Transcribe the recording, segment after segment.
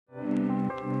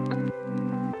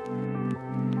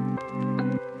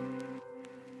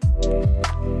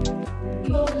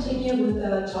here with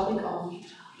the topic of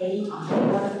AI,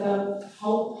 one of the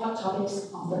hot topics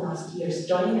of the last years.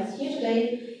 Joining us here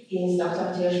today is Dr.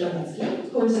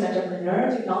 Mateus, who is an entrepreneur,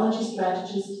 technology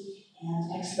strategist,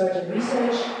 and expert in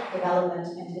research, development,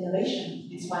 and innovation.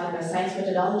 Inspired by science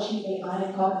methodology, AI,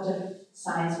 and cognitive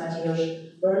science,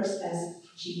 Mateus works as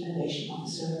Chief Innovation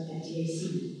Officer at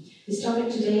DAC. His topic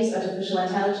today is artificial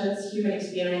intelligence, human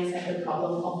experience, and the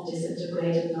problem of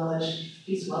disintegrated knowledge.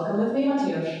 Please welcome with me,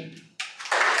 Mateus.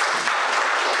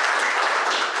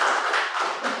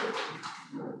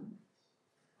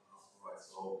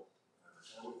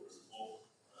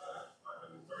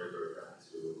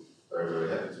 Very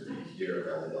happy to be here,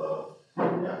 and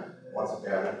once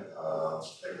again,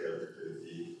 take the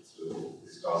opportunity to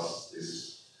discuss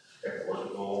these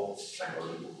technological,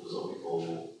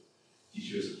 philosophical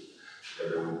issues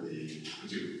together with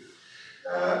you.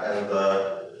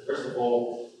 First of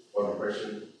all, one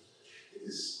question: it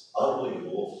is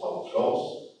unbelievable how close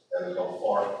and how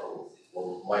far from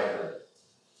what Michael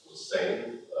was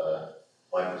saying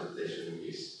my presentation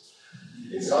is.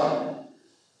 In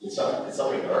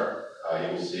some regard, you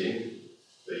will see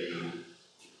the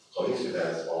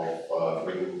coincidence of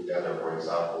bringing together, for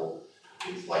example,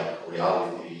 things like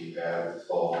reality and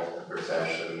thought and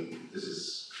perception. This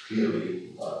is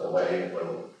clearly the way when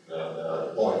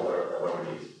the point where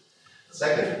we meet.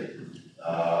 Secondly,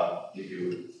 if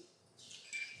you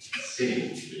see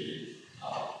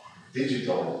the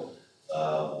digital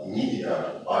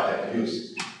media I have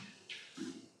used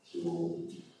to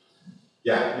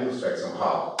illustrate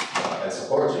somehow and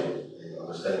support you in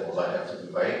understanding what I have to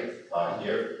convey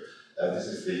here. This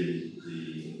is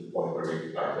the point where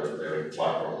we are very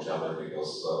far from each other,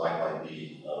 because I might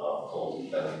be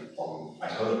called an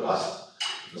iconoclast,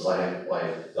 because I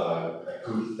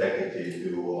could technically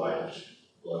do what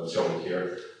I'm showing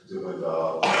here, do with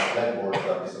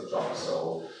network business job,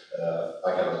 so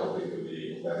I cannot compete with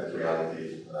the augmented reality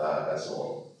and so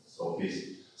on. So please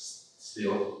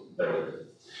still bear with me.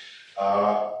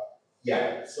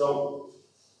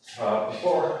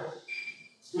 Before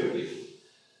quickly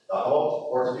about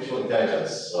artificial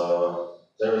intelligence,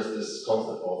 there is this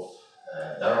concept of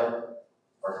narrow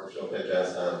artificial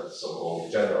intelligence and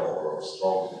so-called general or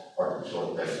strong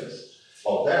artificial intelligence.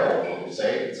 Well, narrow, what we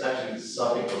say, it's actually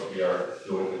something that we are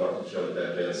doing in artificial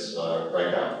intelligence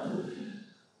right now.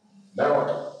 Narrow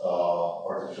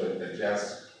artificial intelligence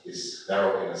is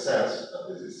narrow in a sense that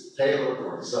it is tailored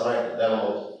or designed and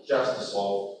developed just to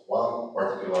solve one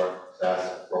particular class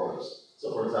of problems.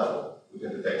 So, for example, we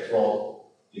can detect fraud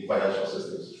in financial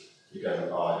systems. We can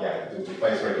do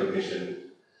face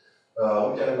recognition.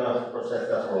 We can process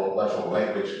natural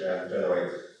language and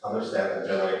understand and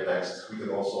generate text. We can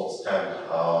also scan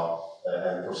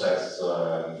and process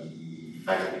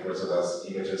magnetic resonance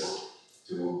images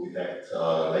to detect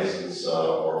lesions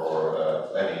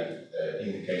or any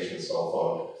indications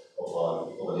of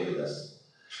an illness.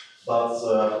 But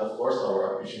of course,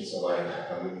 our ambitions are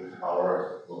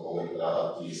our not only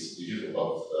these digital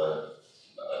but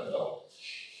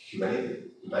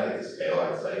humanity scale,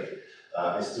 I'd say,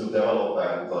 is to develop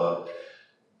and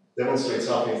demonstrate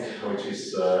something which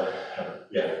is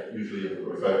usually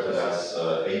referred to as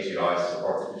AGI, so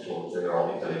artificial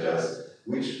general intelligence,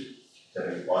 which can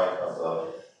be defined as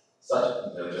such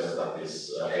intelligence that is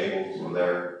able to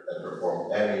learn and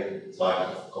perform any type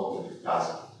of cognitive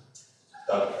task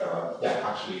that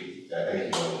actually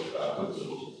any human could do.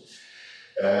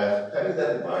 Having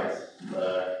that in mind,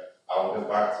 I will get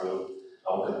back to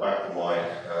my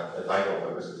the title of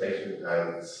the presentation,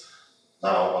 and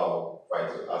now I will try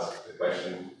to ask the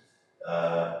question,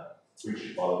 which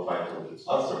I will try to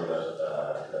answer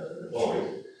the following.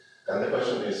 And the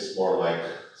question is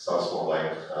sounds more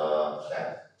like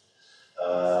that.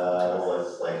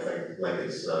 Like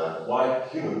this: why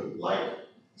human-like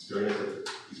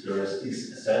experience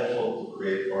is essential to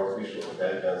create artificial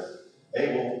intelligence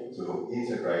able to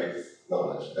integrate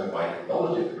knowledge. And by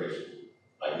knowledge integration,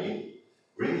 I mean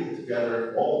bringing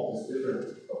together all these different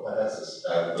competences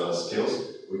and skills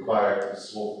required to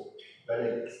solve many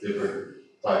different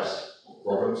types of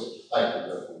problems, like, for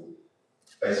example,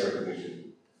 face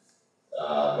recognition,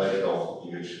 medical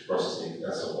image processing,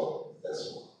 and so on, and so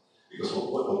on. Because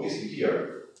what we see here,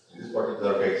 in this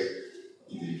particular case,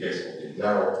 in the case of the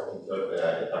narrow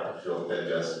artificial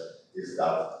intelligence, is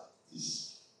that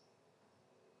this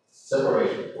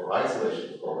separation or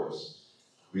isolation of problems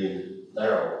being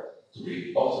narrow to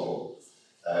be optimal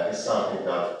is something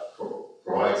that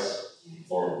provides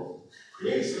or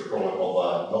creates the problem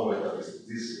of knowledge that is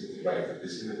disintegrated.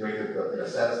 Disintegrated in a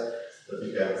sense that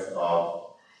you can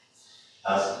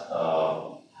ask,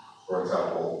 for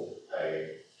example,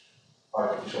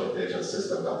 artificial intelligence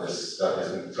system that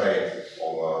has been trained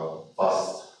on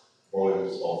vast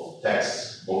volumes of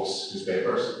text, books,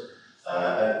 newspapers,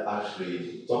 and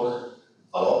actually talk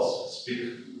a lot,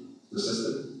 speak the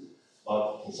system,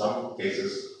 but in some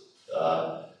cases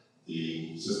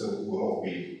the system will not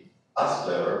be as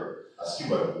clever as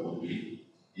human would be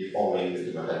if only the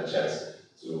human had a chance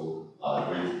to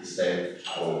read the same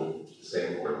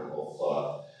volume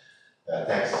of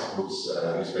texts, books,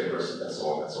 newspapers, and so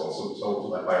on and so on. So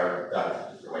to acquire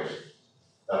that information,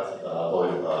 that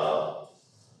volume of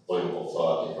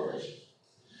information.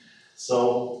 So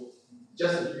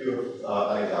just to give you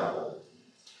an example,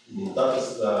 that is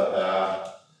a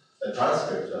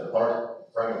transcript,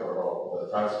 fragment of a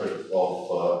transcript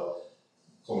of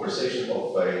conversation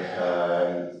of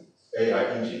an AI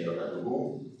engineer at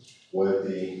Google with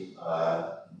the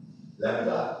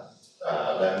Lambda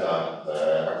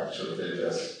artificial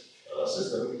intelligence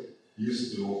system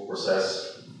used to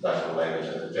process natural language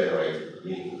and to generate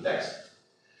meaningful text.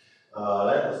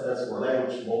 Lambda stands for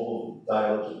Language Model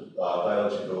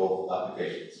Dialogical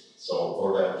Applications, so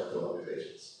for dialogical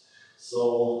applications.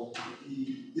 So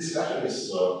the discussion is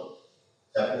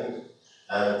happening,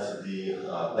 and the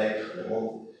lake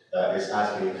memo is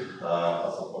asking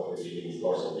at some point in the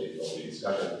course of the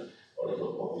discussion or the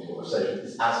conversation,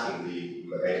 is asking the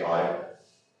AI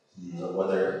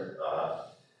whether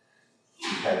he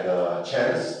had a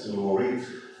chance to read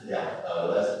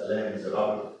Les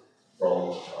Miserables from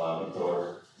Victor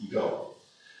Hugo.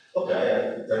 Okay, and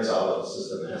it turns out that the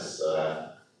system has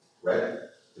read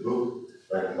the book,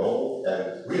 read the novel,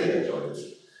 and really enjoyed it.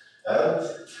 And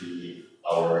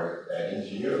our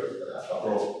engineer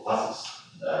asks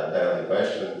the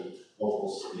question, what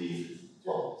was the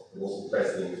most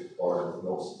interesting or the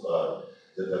most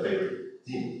the favorite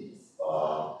theme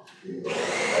in the book.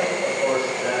 And of course,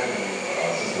 then the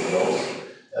system goes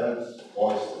and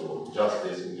points to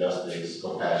justice, injustice,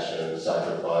 compassion,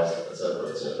 sacrifice, etc.,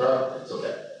 etc. It's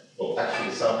okay. Well,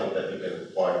 actually, something that you can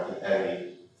find in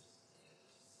any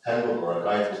handbook or a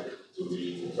guidebook to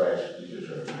read in French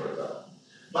literature, for example.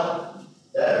 But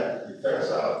then it turns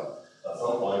out at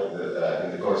some point in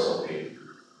the course of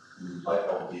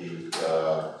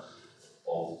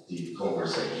the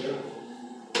conversation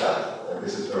that, and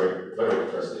this is very, very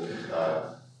interesting,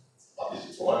 at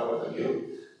least from my point of view,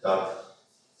 that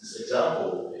this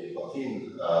example, a teen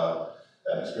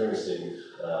experiencing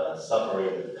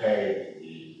suffering, pain,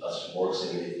 as she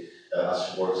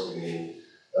works in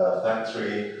the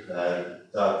factory, and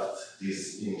that this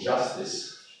injustice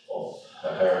of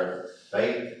her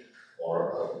fate or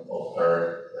of her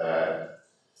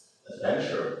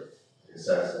adventure, in the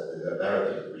sense of the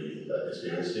narrative we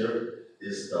experience here,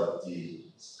 is that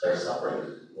her suffering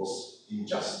was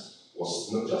unjust,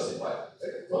 was not justified.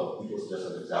 But it was just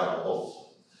an example of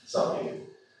something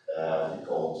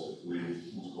we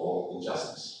would call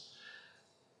injustice.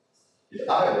 If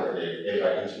I were an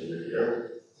AI engineer here,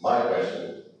 my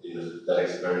question in the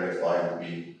very next line would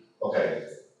be, okay,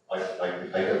 I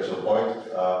got your point.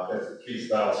 Please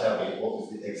now tell me what is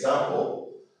the example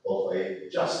of a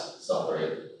just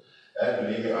suffering. And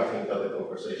believe me, I think that the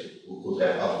conversation could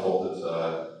have unfolded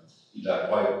in a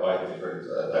quite different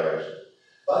direction.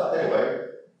 But anyway,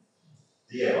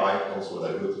 the AI comes with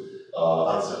a good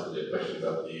answer to the question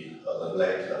that the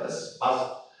Blake has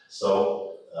asked.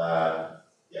 So,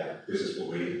 yeah, this is what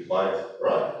we might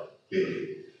write, clearly.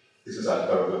 This is a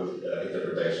very good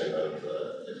interpretation and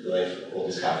explanation of what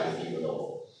is happening in the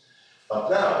novel. But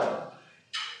now,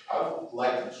 I would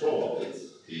like to throw a bit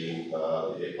the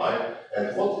AI, and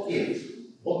what if,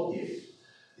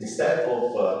 instead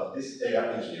of this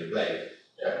AI engineer, Blake,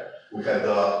 we had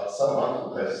someone who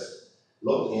has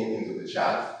logged into the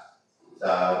chat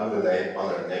with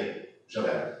another name,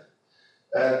 Javert.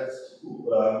 And I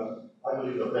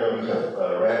believe that many of you have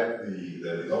read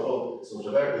the novel. So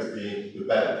Javert is the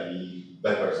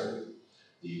bad person,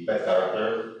 the bad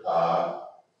character,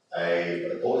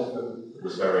 a policeman who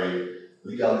is very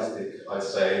legalistic, I'd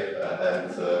say, and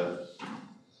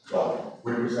well,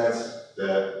 represents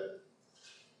the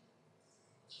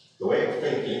way of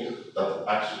thinking that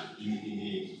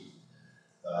actually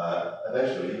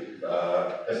eventually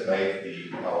has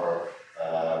made our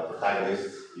protagonist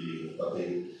the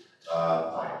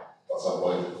at some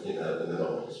point in the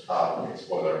novel.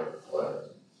 Spoiler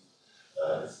alert.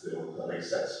 It still makes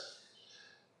sense.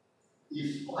 If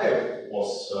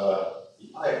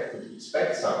I could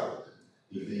expect something,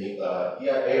 if the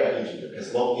AI engineer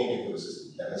has logged into the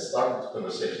system and has started the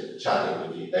conversation, chatting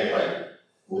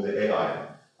with the AI,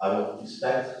 I would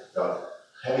expect that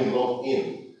having logged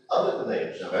in under the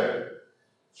name Javert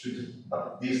should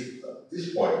at this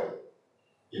point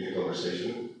in the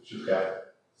conversation should have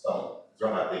some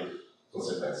dramatic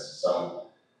consequences,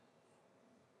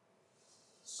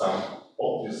 some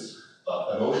obvious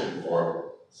emotion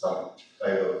or some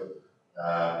kind of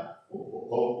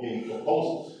being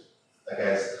proposed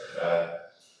against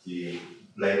the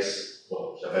Blake's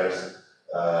or Javert's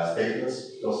statements,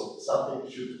 because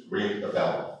something should ring a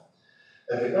bell.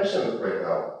 And the question right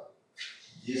now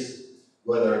is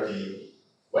whether the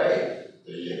way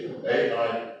the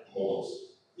AI models,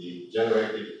 the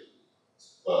generated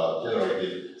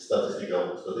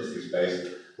statistics-based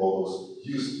models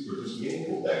used to produce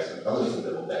meaningful text and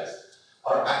understandable text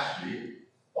are actually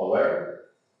aware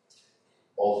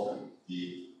of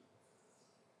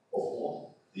what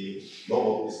the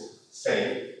model is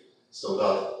saying, so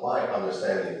that my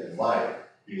understanding and my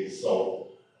being so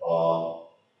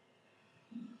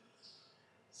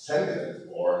sentient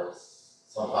or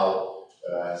somehow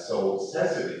so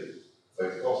sensitive when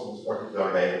it comes to this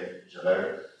particular name,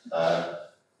 Javert,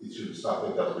 it should be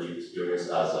something that we experience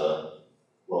as a,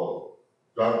 well,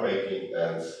 groundbreaking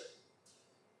and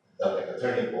a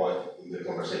turning point in the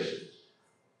conversation.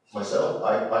 Myself,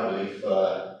 I believe it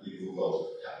will not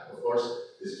happen. Of course,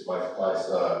 this is my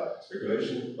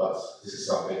speculation, but this is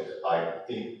something I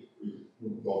think we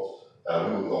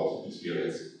will not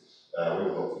experience.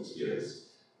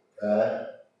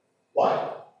 Why?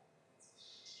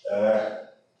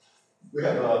 We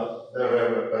have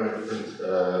very different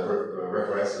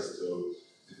references to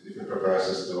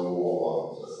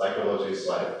psychologists.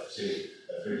 I've seen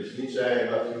Friedrich Nietzsche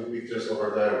in a few pictures over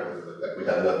there. We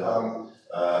have Lacan,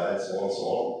 and so on and so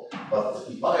on. But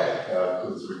if I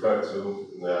could refer to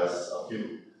a few,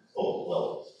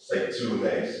 say two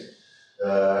names,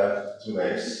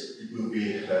 it will be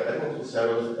Edmund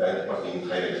Husserl and Martin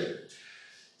Heidegger.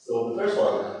 So the first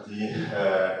one,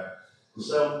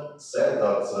 Husserl said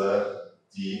that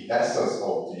the essence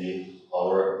of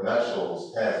our natural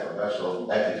stance or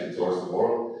natural attitude towards the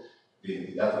world,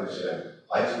 the average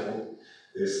ideal,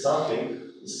 is something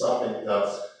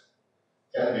that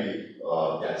can be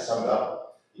summed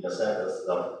up in a sentence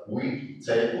that we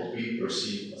take what we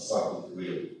perceive as something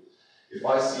real. If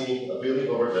I see a building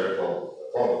over there, from the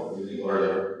front of the building over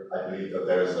there, I believe that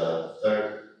there is a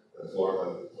third and fourth,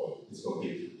 and it's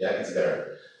complete. Yeah, it's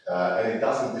there. And it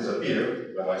doesn't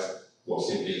disappear when I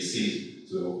simply cease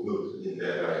to look in the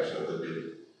direction of the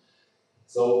building.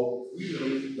 So we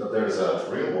believe that there is a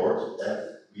real world,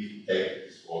 and we take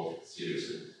this world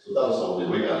seriously. So that was only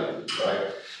reality, right?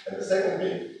 And the second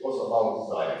thing was about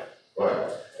desire, right?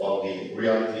 About the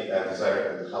reality and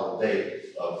desire and how they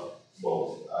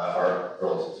both are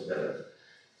brought together.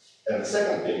 And the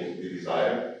second thing, the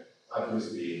desire, I've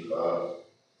used the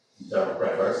term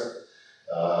preference,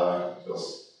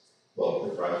 because, well,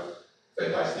 different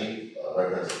very nicely,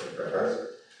 reference and preference,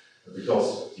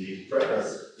 because the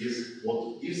preference is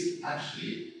what is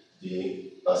actually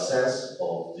the sense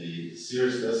of the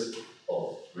seriousness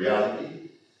of reality.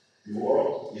 The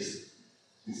world is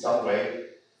in some way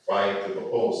trying to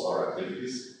oppose our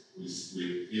activities. We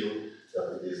feel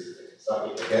that it is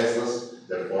something against us,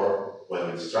 therefore,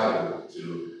 when we struggle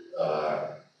to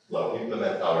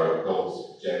implement our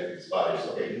goals, objectives, values,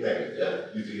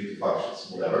 utility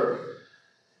functions, whatever,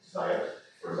 desire,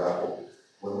 for example,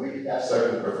 when we have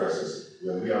certain preferences,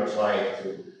 when we are trying to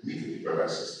meet the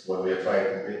preferences, when we are trying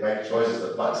to make choices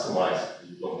that maximize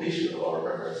the completion of our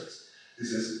preferences,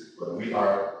 this is when we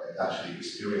are actually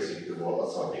experiencing the world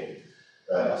as something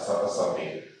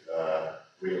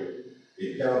real.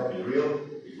 It cannot be real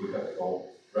if we have no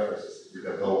preferences, if we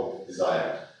have no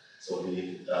desire. So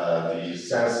the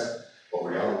sense of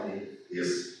reality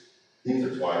is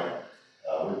intertwined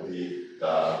with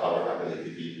our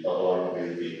ability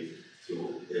to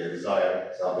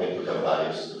desire something, to have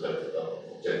values, to have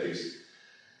objectives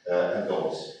and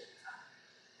goals.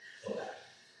 Okay.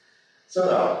 So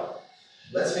now,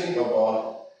 let's think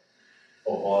of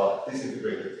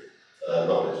disintegrated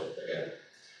knowledge again.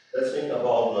 Let's think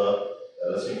about the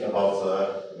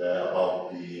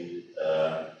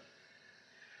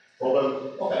problem.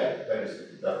 Okay,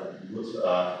 that would be good.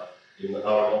 In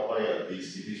our company at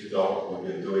DAC.digital, we've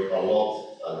been doing a lot,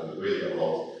 and really a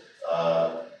lot,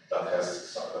 that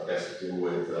has to do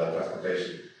with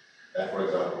transportation. And for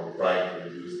example, trying to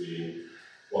reduce the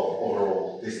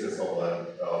overall distance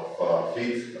of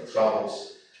fleet that travels,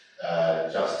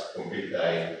 just complete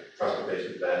a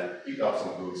transportation plan, pick up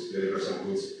some goods, deliver some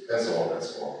goods, and so on and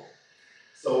so on.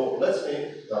 So let's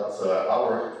think that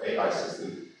our AI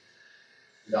system,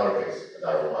 in our case,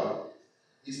 Narrow one,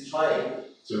 is trying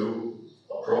to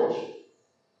approach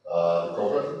the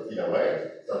problem in a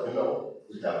way that we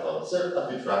have a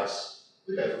few trucks,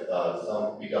 we have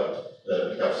some pickup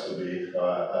pickups to be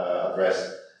addressed,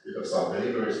 we have some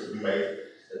deliveries to be made.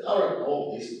 And our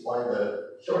goal is to find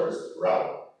the shortest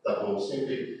route that will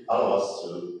simply allow us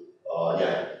to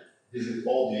visit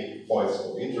all the points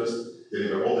of interest,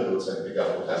 deliver all the goods, and pick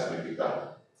up what has to be picked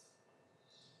up.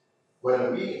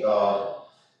 When we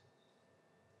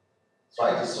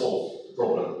try to solve the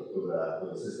problem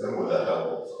with the system with the help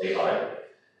of AI,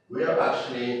 we are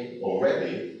actually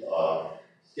already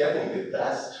getting the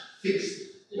task fixed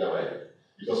in a way.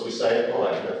 Because we say, all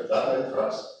right, you have that many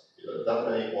trucks, you have that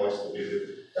many points to visit,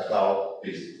 and now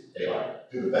please, AI,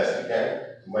 do the best you can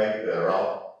to make the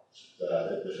route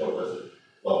the shortest,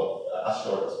 well, as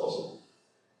short as possible.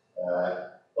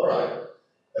 All right.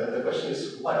 And the question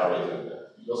is, why are we doing that?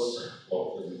 Because,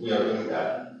 well, we are doing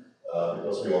that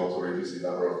because we want to reduce the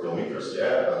number of kilometers,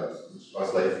 which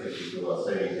translates into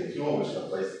savings in fuel, which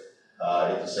translates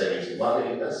into savings in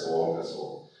money, and so on and so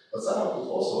on. But someone could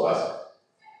also ask,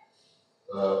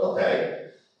 okay,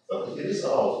 but if it is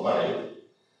about money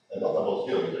and not about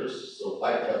kilometers, so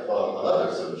I have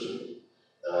another solution.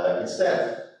 Instead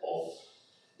of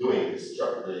doing this,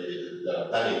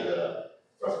 planning the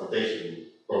transportation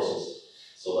process,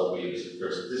 so that we visit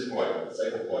first this point, the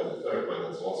second point, the third point,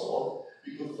 and so on and so on,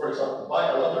 we could, for example, buy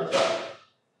another truck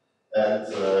and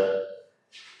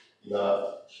in a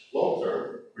long term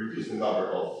reduce the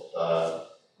amount of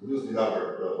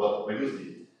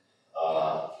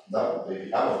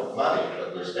money that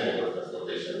we're spending on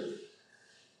transportation.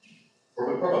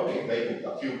 Probably making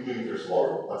a few kilometers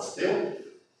more, but still,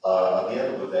 at the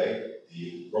end of the day,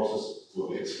 the process will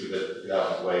be executed in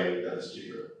a way that is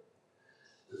cheaper.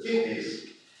 The thing is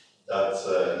that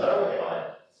Narrow AI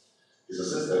is a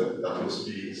system that will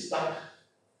be stuck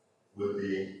with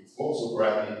the modus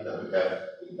operandi that we have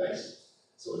in place.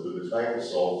 So it will be trying to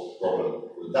solve the problem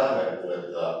with that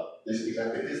with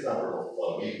exactly this number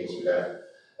of vehicles we have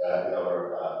in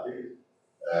our fleet,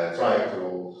 trying to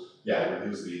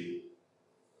reduce the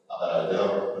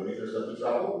number of kilometers that we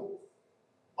travel.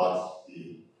 But the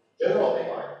general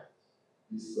AI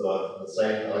is, let's say,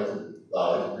 a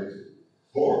little bit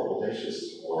more audacious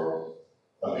or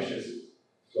ambitious,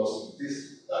 because this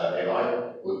AI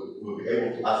will be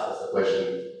able to ask us the question,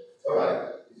 all right,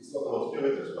 it's not about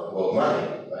kilometers, but about money.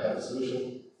 I have a solution,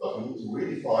 but we need to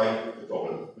redefine the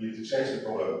problem. We need to change the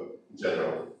problem in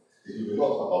general. It will be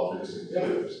not about reducing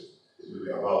kilometers. It will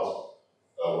be about,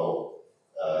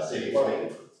 saving money.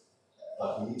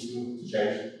 But we need to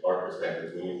change our perspective.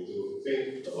 We need to think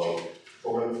about the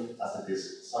problem as it is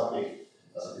something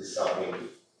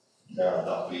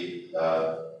that we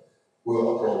will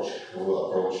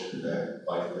approach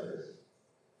by the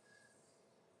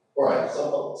All right,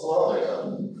 so another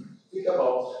example. Think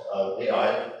about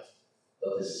AI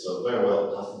that is very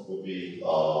well accustomed with the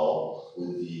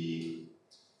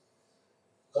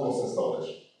common sense knowledge.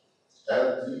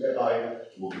 And the AI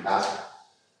will ask,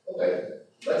 okay,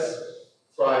 let's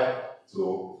try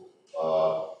to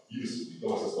use the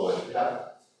common sense knowledge we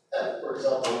have, and, for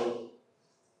example,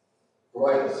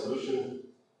 provide a solution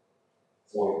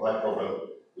for my problem,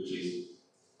 which is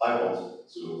I want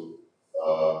to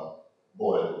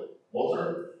boil water,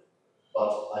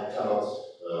 but I cannot.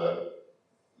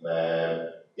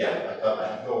 I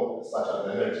have no such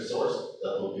an energy source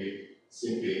that will be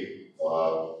simply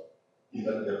in a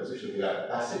position, in a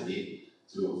capacity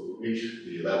to reach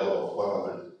the level of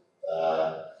 100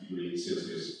 degrees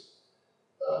Celsius,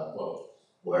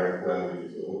 when we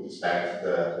would expect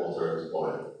the water to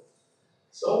boil.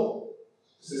 So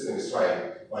the system is trying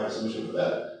to find a solution for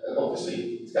that, and obviously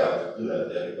it cannot do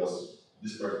that because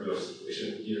this particular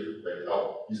situation here right now,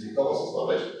 using common sense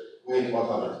knowledge, we need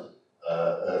 100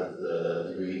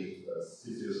 degree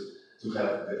Celsius to have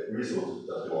the result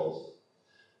that we want.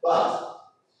 But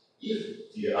if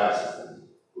the AI system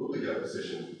will be in a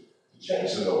position to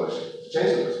change the knowledge, to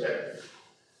change the perspective,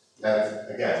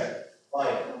 and again,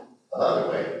 find another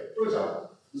way, for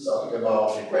example, do something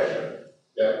about the pressure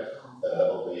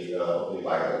of the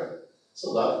environment,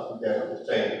 so that we can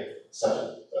obtain such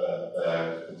a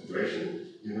configuration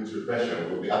in which the pressure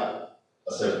will be at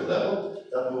a certain level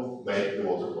that will make the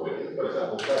water boil in, for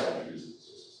example, 20 degrees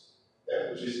Celsius,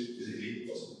 which is physically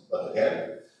possible. But again,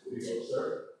 we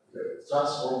observe, we have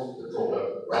transformed the problem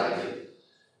radically.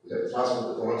 We have transformed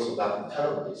the problem so that it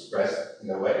cannot be expressed in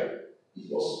a way it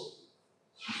was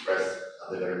expressed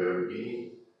at the very beginning.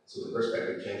 So the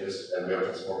perspective changes, and we are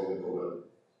transforming the problem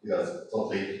in a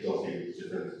totally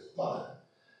different manner.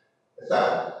 And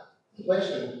now, the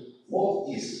question, what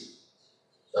is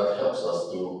that helps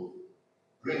us to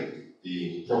bring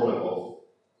the problem of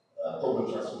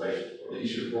problem transformation, or the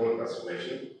issue of problem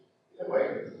transformation, in in a way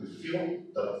that we feel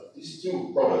that these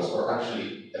two problems are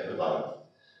actually equivalent.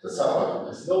 That someone who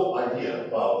has no idea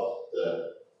about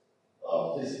the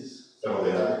physics,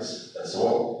 thermodynamics, and so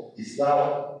on, is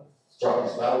now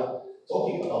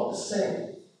talking about the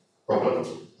same problem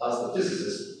as the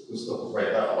physicist who's talking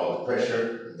right now about the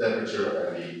pressure, the temperature,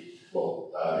 and the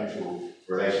mutual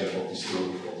relation of these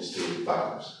two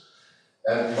factors.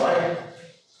 And my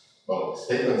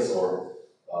statements or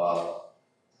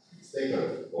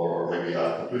maybe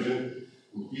a conclusion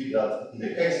would be that in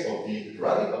the case of the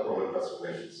radical problem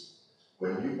transformations,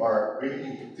 when you are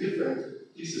bringing different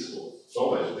pieces of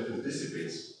knowledge, different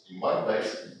disciplines in one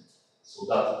place, so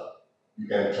that you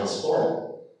can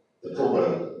transform the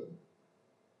problem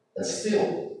and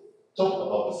still talk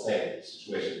about the same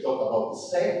situation, talk about the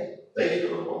same data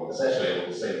problem, essentially about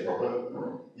the same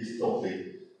problem, is totally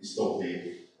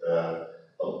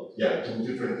two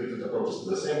different approaches to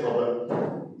the same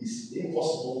problem is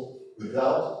impossible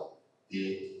without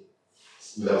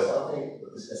something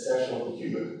that is essential to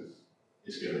human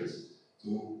experience,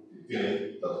 to the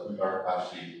feeling that we are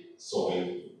actually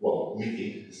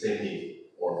meeting the same need,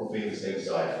 or fulfilling the same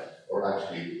desire, or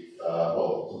actually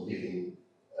competing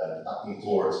and acting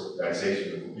towards the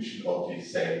realization and completion of the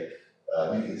same,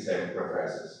 meeting the same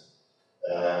preferences.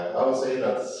 I would say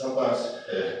that sometimes,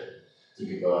 to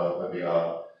give maybe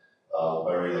a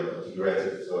very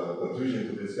figurative conclusion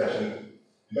to the discussion,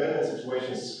 in many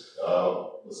situations,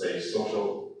 let's say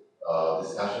social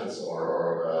discussions or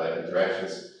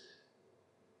interactions,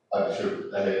 I'm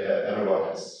sure everyone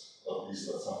has, at least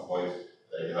at some point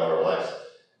in our lives,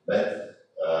 met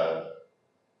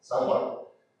someone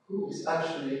who is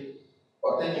actually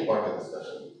taking part in the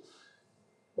discussion.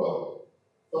 Well,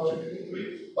 contributing to it,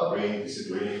 agreeing,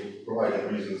 disagreeing, providing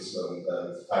reasons and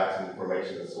facts and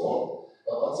information and so on.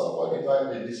 But at some point in time,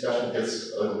 the discussion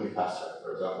gets a little bit abstract,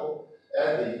 for example,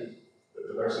 and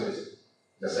the person is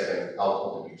in a second out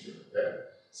of the picture. Yeah?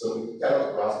 So we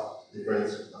cannot grasp different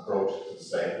approach to the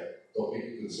same topic,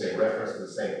 to the same reference, to the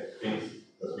same things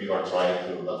that we are trying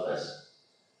to address.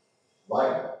 Why?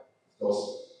 Because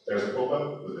there's a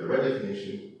problem with the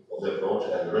redefinition of the approach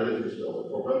and the redefinition of the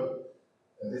problem.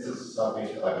 And this is something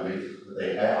I believe that the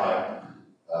AI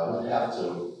would have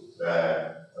to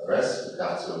address, would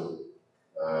have to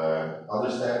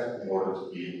understand in order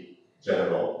to be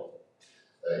general,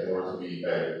 in order to be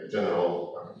a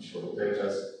general artificial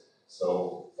intelligence.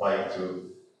 So trying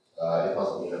to, it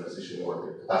must be in a position or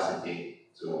the capacity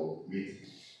to meet,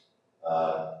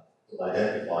 to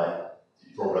identify the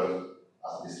problem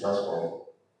as it is transformed,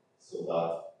 so that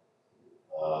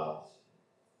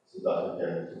we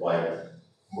can provide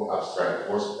more abstract,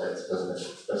 more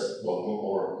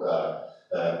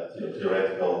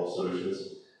theoretical solutions,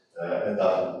 and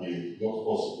that would be not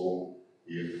possible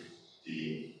if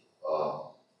the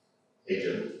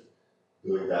agent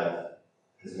doing that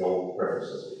has no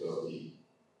preferences, because the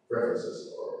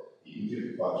preferences or the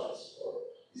utility functions or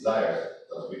desires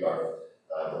that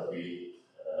we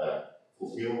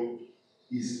fulfill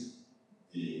is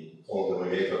the common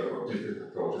denominator for different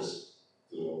approaches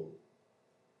to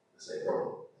the same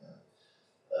problem.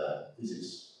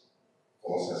 Physics,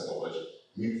 common sense knowledge,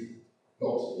 with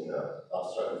not in an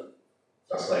abstract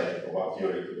translation from one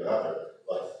theory to another,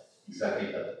 but exactly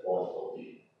at the point of the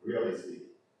realistic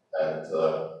and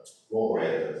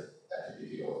goal-oriented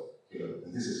activity of human.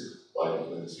 And this is why the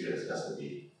human experience has to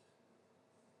be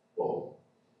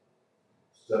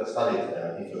studied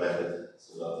and implemented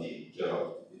so that the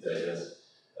general intelligence,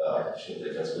 artificial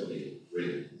intelligence will be